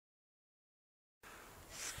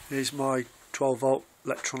Here's my 12 volt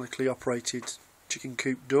electronically operated chicken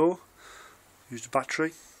coop door. Used a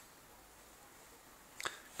battery,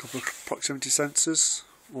 a couple of proximity sensors,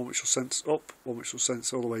 one which will sense up, one which will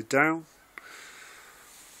sense all the way down,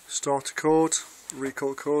 starter cord,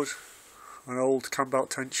 recoil cord, an old cam belt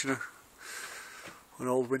tensioner, an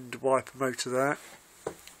old wind wiper motor there,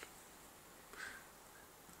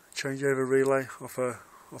 changeover relay off a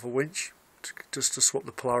winch just to swap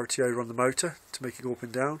the polarity over on the motor to make it go up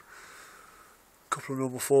and down, a couple of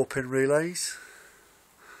normal 4-pin relays,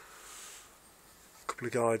 a couple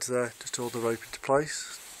of guides there just to hold the rope into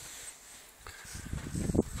place.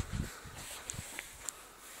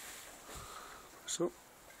 So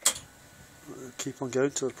keep on going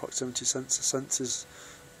till the proximity sensor senses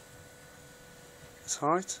its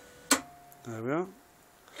height. There we are.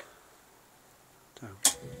 Down.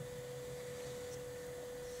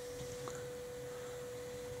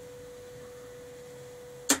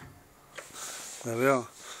 There we are.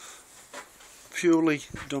 Purely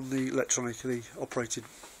done the electronically operated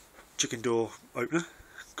chicken door opener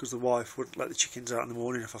because the wife wouldn't let the chickens out in the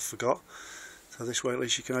morning if I forgot. So this way at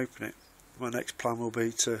least you can open it. My next plan will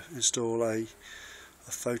be to install a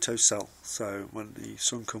photo cell, so when the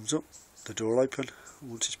sun comes up the door will open,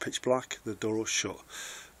 once it's pitch black the door will shut.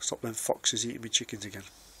 Stop them foxes eating my chickens again.